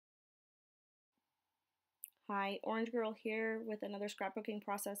Hi, Orange Girl here with another scrapbooking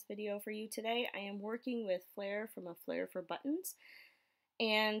process video for you today. I am working with Flair from A Flair for Buttons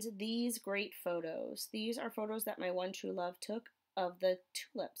and these great photos. These are photos that my one true love took of the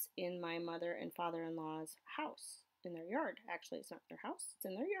tulips in my mother and father-in-law's house, in their yard. Actually, it's not their house, it's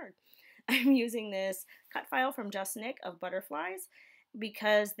in their yard. I'm using this cut file from Just Nick of butterflies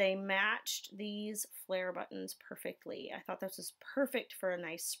because they matched these Flair buttons perfectly. I thought this was perfect for a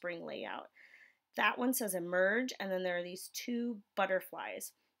nice spring layout. That one says emerge, and then there are these two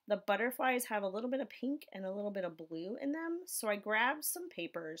butterflies. The butterflies have a little bit of pink and a little bit of blue in them, so I grabbed some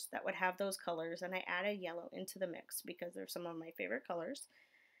papers that would have those colors and I added yellow into the mix because they're some of my favorite colors.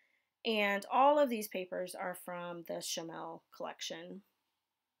 And all of these papers are from the Chamel collection.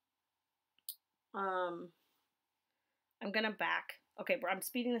 I'm gonna back, okay, I'm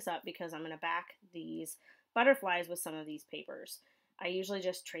speeding this up because I'm gonna back these butterflies with some of these papers. I usually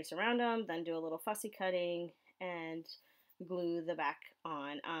just trace around them, then do a little fussy cutting and glue the back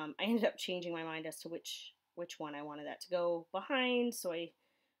on. I ended up changing my mind as to which one I wanted that to go behind, so I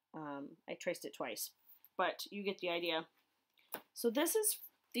traced it twice, but you get the idea. So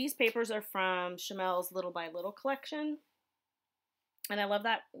these papers are from Chamel's Little by Little collection, and I love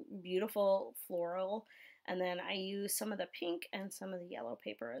that beautiful floral, and then I use some of the pink and some of the yellow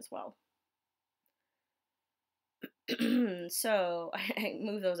paper as well. So I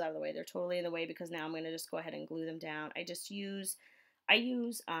move those out of the way. They're totally in the way because now I'm going to just go ahead and glue them down. I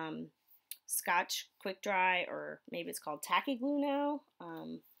use Scotch Quick Dry, or maybe it's called Tacky Glue now.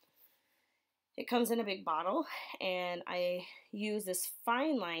 It comes in a big bottle, and I use this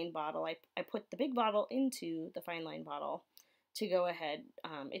fine line bottle. I put the big bottle into the fine line bottle to go ahead.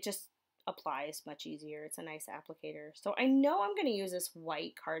 It just applies much easier. It's a nice applicator. So I know I'm going to use this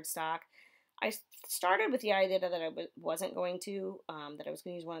white cardstock. I started with the idea that I wasn't going to, that I was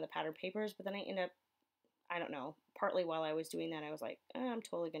going to use one of the pattern papers, but then I ended up, I don't know, partly while I was doing that, I was like, I'm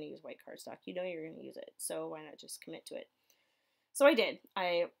totally going to use white cardstock. You know you're going to use it, so why not just commit to it? So I did.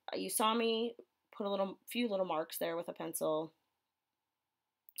 You saw me put few little marks there with a pencil.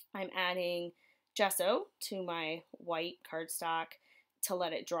 I'm adding gesso to my white cardstock to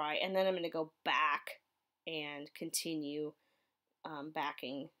let it dry, and then I'm going to go back and continue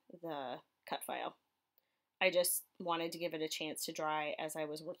backing the cut file. I just wanted to give it a chance to dry as I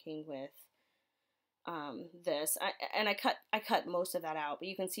was working with this. I cut most of that out, but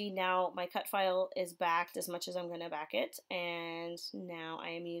you can see now my cut file is backed as much as I'm going to back it, and now I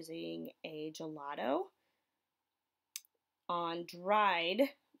am using a gelato on dried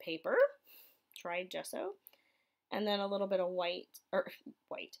paper, dried gesso, and then a little bit of a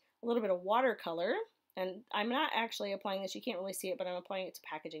little bit of watercolor. And I'm not actually applying this, you can't really see it, but I'm applying it to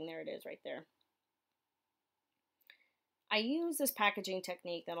packaging. There it is right there. I use this packaging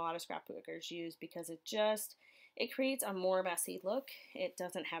technique that a lot of scrapbookers use because it creates a more messy look. It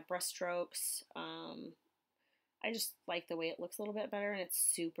doesn't have brush strokes. I just like the way it looks a little bit better, and it's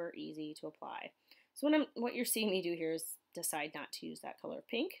super easy to apply. So what you're seeing me do here is decide not to use that color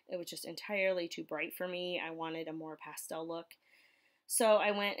pink. It was just entirely too bright for me. I wanted a more pastel look. So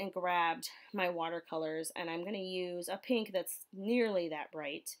I went and grabbed my watercolors, and I'm going to use a pink that's nearly that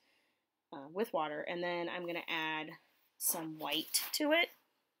bright with water, and then I'm going to add some white to it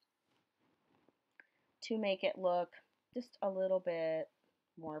to make it look just a little bit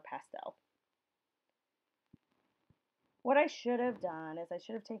more pastel. What I should have done is I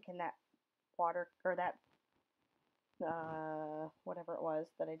should have taken that water, or that whatever it was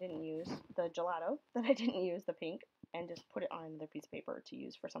that I didn't use, the gelato that I didn't use, the pink, and just put it on another piece of paper to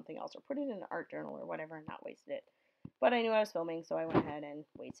use for something else, or put it in an art journal or whatever and not wasted it. But I knew I was filming, so I went ahead and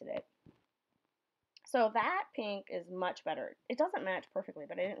wasted it. So that pink is much better. It doesn't match perfectly,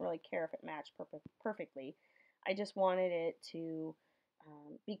 but I didn't really care if it matched perfectly. I just wanted it to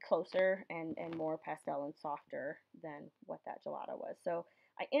be closer and more pastel and softer than what that gelato was. So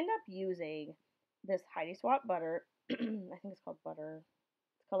I end up using this Heidi Swapp butter. I think it's called butter.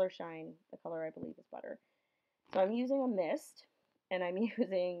 Color Shine. The color, I believe, is butter. So I'm using a mist, and I'm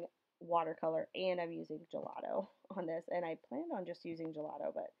using watercolor, and I'm using gelato on this. And I planned on just using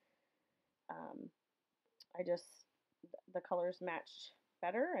gelato, but the colors matched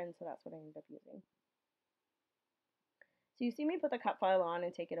better, and so that's what I ended up using. So you see me put the cut file on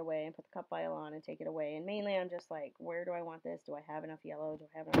and take it away, and put the cut file on and take it away, and mainly I'm just like, where do I want this? Do I have enough yellow? Do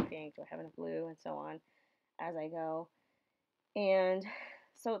I have enough pink? Do I have enough blue? And so on as I go. And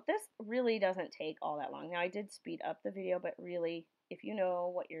so this really doesn't take all that long. Now I did speed up the video, but really, if you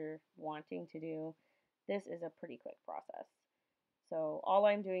know what you're wanting to do, this is a pretty quick process. So all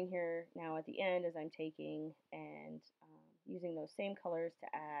I'm doing here now at the end is I'm taking and using those same colors to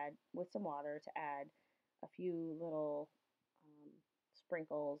add, with some water, to add a few little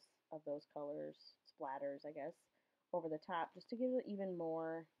sprinkles of those colors, splatters, I guess, over the top just to give it even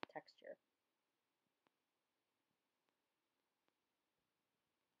more texture.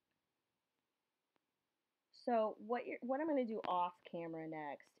 So what I'm going to do off camera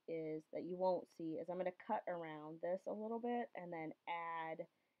next is that you won't see is I'm going to cut around this a little bit and then add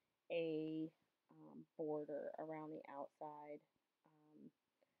a border around the outside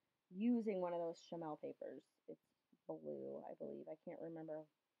using one of those Chamel papers. It's blue, I believe. I can't remember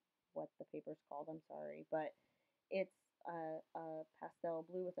what the paper's called. I'm sorry, but it's a pastel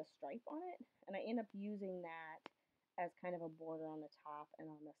blue with a stripe on it, and I end up using that as kind of a border on the top and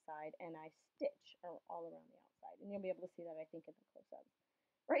on the side, and I stitch all around the outside, and you'll be able to see that I think in the close-up.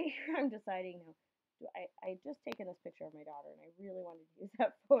 Right here, I'm deciding now. I just taken this picture of my daughter, and I really wanted to use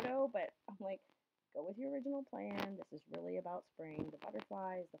that photo, but I'm like, go with your original plan. This is really about spring, the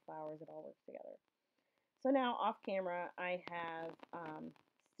butterflies, the flowers, it all works together. So now off camera, I have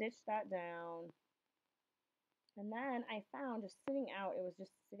stitched that down, and then I found just sitting out, it was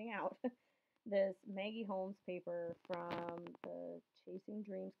just sitting out, this Maggie Holmes paper from the Chasing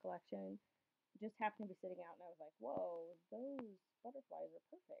Dreams collection. It just happened to be sitting out, and I was like, whoa, those butterflies are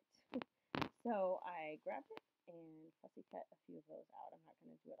perfect. So I grabbed it and fussy cut a few of those out. I'm not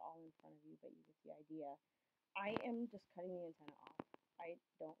going to do it all in front of you, but you get the idea. I am just cutting the antenna off. I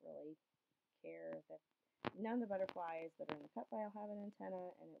don't really care that none of the butterflies that are in the cut file have an antenna,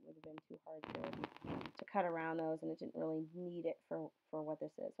 and it would have been too hard to cut around those, and it didn't really need it for what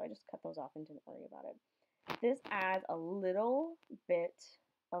this is. So I just cut those off and didn't worry about it. This adds a little bit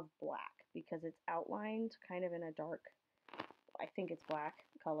of black because it's outlined kind of in a dark, I think it's black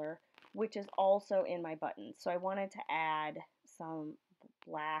color, which is also in my buttons. So I wanted to add some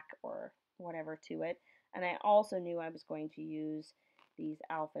black or whatever to it. And I also knew I was going to use these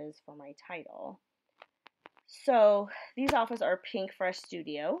alphas for my title. So these alphas are Pink Fresh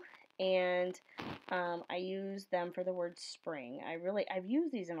Studio, and I use them for the word spring. I've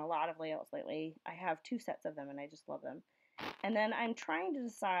used these in a lot of layouts lately. I have 2 sets of them, and I just love them. And then I'm trying to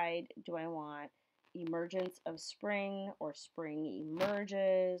decide, do I want emergence of spring or spring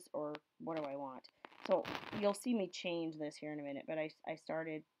emerges, or what do I want? So you'll see me change this here in a minute, but I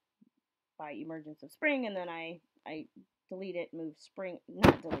started by emergence of spring, and then I delete it, move spring,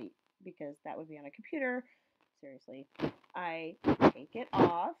 not delete, because that would be on a computer. Seriously. I take it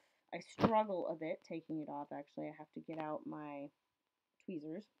off. I struggle a bit taking it off, actually. I have to get out my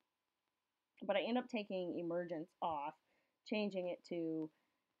tweezers. But I end up taking emergence off, changing it to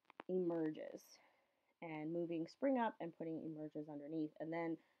emerges, and moving spring up and putting emerges underneath. And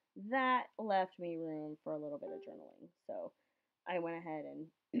then that left me room for a little bit of journaling. So I went ahead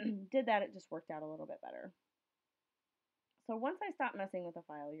and did that. It just worked out a little bit better. So once I stop messing with the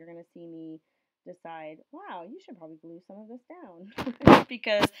file, you're going to see me decide, wow, you should probably glue some of this down.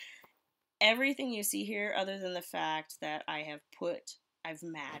 Because everything you see here, other than the fact that I've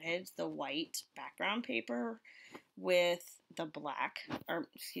matted the white background paper with the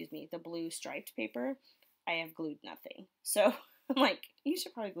the blue striped paper, I have glued nothing. So I'm like, you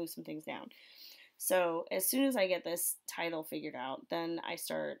should probably glue some things down. So as soon as I get this title figured out, then I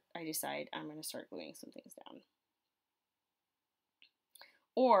decide I'm going to start gluing some things down.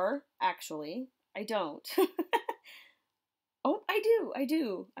 Or, actually, I don't. Oh, I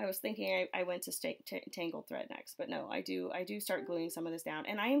do. I was thinking I went to tangled thread next, but no, I do start gluing some of this down.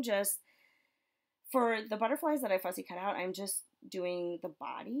 And I am just, for the butterflies that I fussy cut out, I'm just doing the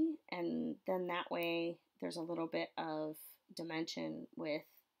body, and then that way there's a little bit of dimension with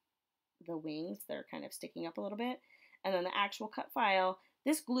the wings. They're kind of sticking up a little bit. And then the actual cut file,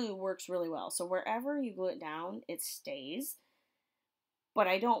 this glue works really well. So wherever you glue it down, it stays. But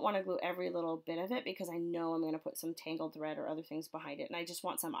I don't want to glue every little bit of it because I know I'm going to put some tangled thread or other things behind it, and I just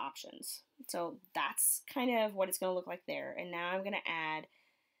want some options. So that's kind of what it's going to look like there. And now I'm going to add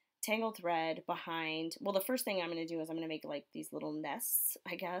tangled thread behind, well, the first thing I'm going to do is I'm going to make like these little nests,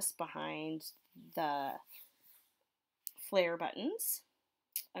 I guess, behind the flare buttons.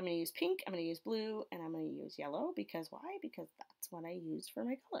 I'm going to use pink, I'm going to use blue, and I'm going to use yellow because why? Because that's what I used for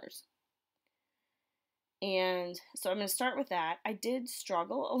my colors. And so I'm going to start with that. I did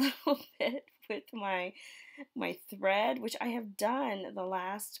struggle a little bit with my thread, which I have done the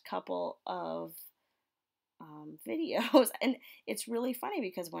last couple of videos. And it's really funny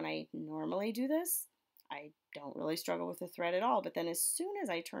because when I normally do this, I don't really struggle with the thread at all. But then as soon as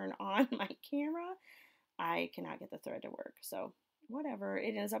I turn on my camera, I cannot get the thread to work. So whatever,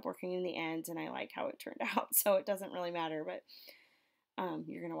 it ends up working in the end, and I like how it turned out. So it doesn't really matter, but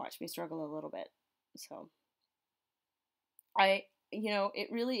you're going to watch me struggle a little bit. So it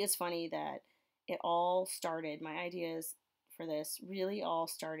really is funny that it all started, my ideas for this really all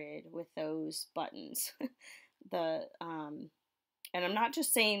started with those buttons. the And I'm not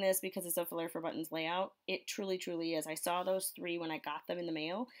just saying this because it's a Flair for Buttons layout. It truly, truly is. I saw those 3 when I got them in the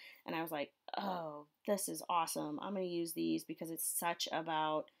mail, and I was like, oh, this is awesome. I'm going to use these because it's such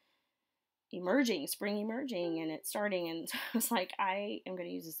about emerging, spring emerging, and it's starting. And I was like, I am going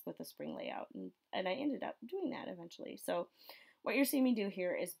to use this with a spring layout. And I ended up doing that eventually. So what you're seeing me do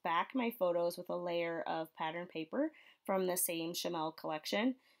here is back my photos with a layer of pattern paper from the same Chamel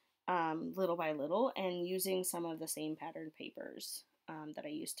collection, little by little, and using some of the same pattern papers that I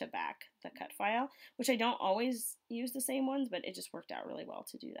used to back the cut file, which I don't always use the same ones, but it just worked out really well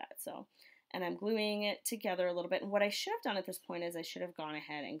to do that. So, and I'm gluing it together a little bit. And what I should have done at this point is I should have gone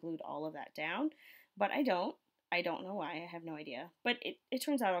ahead and glued all of that down, but I don't. I don't know why. I have no idea. But it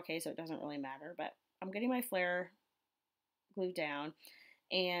turns out okay, so it doesn't really matter. But I'm getting my Flair glued down,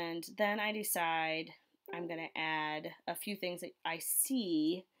 and then I decide I'm going to add a few things that I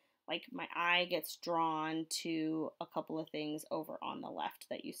see. Like my eye gets drawn to a couple of things over on the left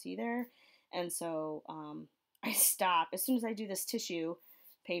that you see there. And so I stop. As soon as I do this tissue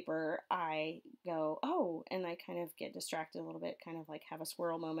paper, I go, oh, and I kind of get distracted a little bit, kind of like have a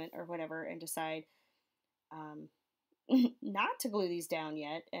swirl moment or whatever, and decide not to glue these down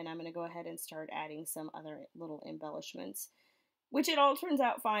yet. And I'm going to go ahead and start adding some other little embellishments, which it all turns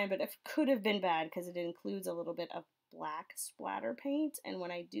out fine, but it could have been bad because it includes a little bit of black splatter paint, and when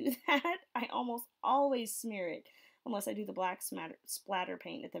I do that, I almost always smear it, unless I do the black splatter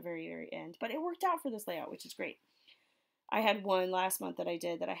paint at the very, very end. But it worked out for this layout, which is great. I had one last month that I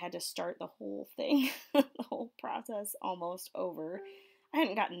did that I had to start the whole thing, the whole process almost over. I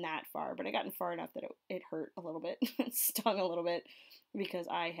hadn't gotten that far, but I gotten far enough that it hurt a little bit. It stung a little bit because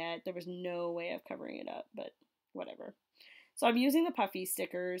there was no way of covering it up, but whatever. So I'm using the puffy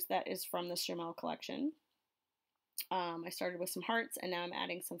stickers that is from the Chamel collection. I started with some hearts, and now I'm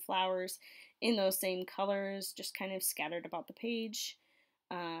adding some flowers in those same colors, just kind of scattered about the page.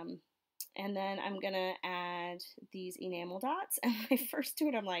 And then I'm going to add these enamel dots. And when I first do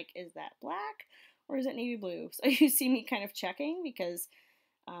it, I'm like, is that black or is it navy blue? So you see me kind of checking because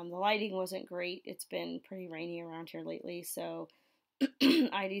the lighting wasn't great. It's been pretty rainy around here lately, so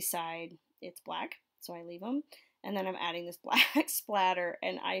I decide it's black, so I leave them. And then I'm adding this black splatter,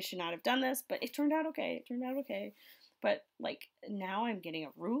 and I should not have done this, but it turned out okay. It turned out okay. But, like, now I'm getting a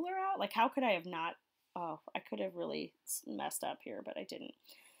ruler out? Like, how could I have not? Oh, I could have really messed up here, but I didn't.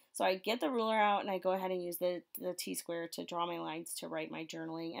 So I get the ruler out, and I go ahead and use the T-square to draw my lines to write my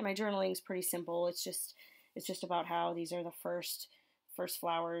journaling. And my journaling is pretty simple. It's just about how these are the first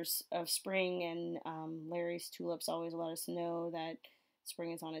flowers of spring, and Larry's tulips always let us know that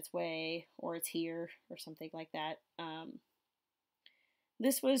spring is on its way, or it's here, or something like that.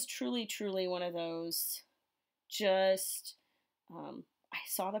 This was truly, truly one of those, I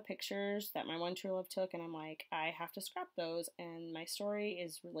saw the pictures that my one true love took, and I'm like, I have to scrap those, and my story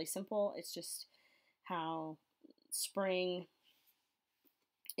is really simple. It's just how spring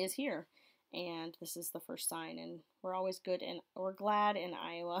is here, and this is the first sign, and we're always we're glad in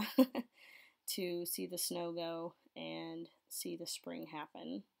Iowa to see the snow go and see the spring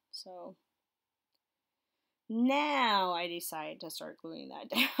happen. So now I decide to start gluing that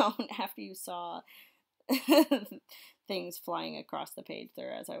down after you saw things flying across the page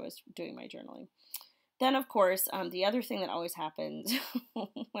there as I was doing my journaling. Then, of course, the other thing that always happens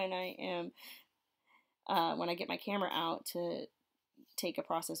when when I get my camera out to take a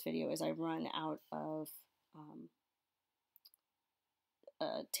process video is I run out of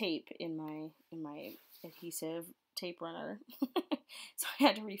tape in my adhesive tape runner. So I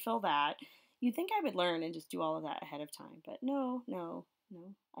had to refill that. You'd think I would learn and just do all of that ahead of time, but no,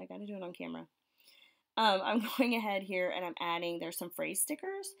 I got to do it on camera. I'm going ahead here and I'm adding, there's some phrase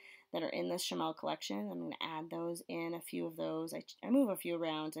stickers that are in the Chamel collection. I'm going to add those in, a few of those. I move a few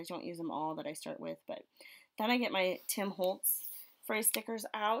around. I don't use them all that I start with, but then I get my Tim Holtz phrase stickers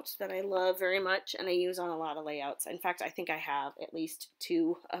out that I love very much, and I use on a lot of layouts. In fact, I think I have at least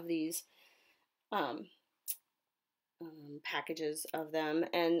 2 of these packages of them,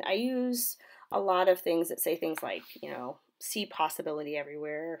 and I use a lot of things that say things like, see possibility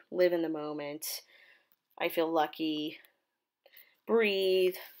everywhere, live in the moment, I feel lucky,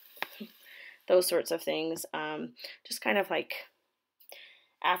 breathe, those sorts of things. Just kind of like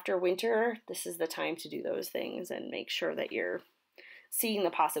after winter, this is the time to do those things and make sure that you're seeing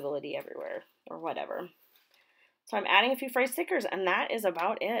the possibility everywhere or whatever. So I'm adding a few phrase stickers, and that is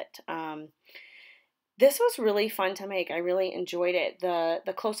about it. This was really fun to make. I really enjoyed it.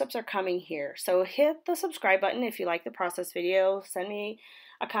 The close-ups are coming here. So hit the subscribe button if you like the process video. Send me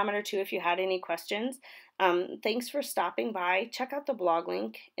a comment or two if you had any questions. Thanks for stopping by. Check out the blog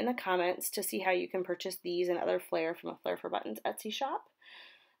link in the comments to see how you can purchase these and other Flair from A Flair for Buttons Etsy shop.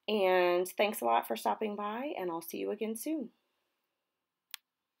 And thanks a lot for stopping by, and I'll see you again soon.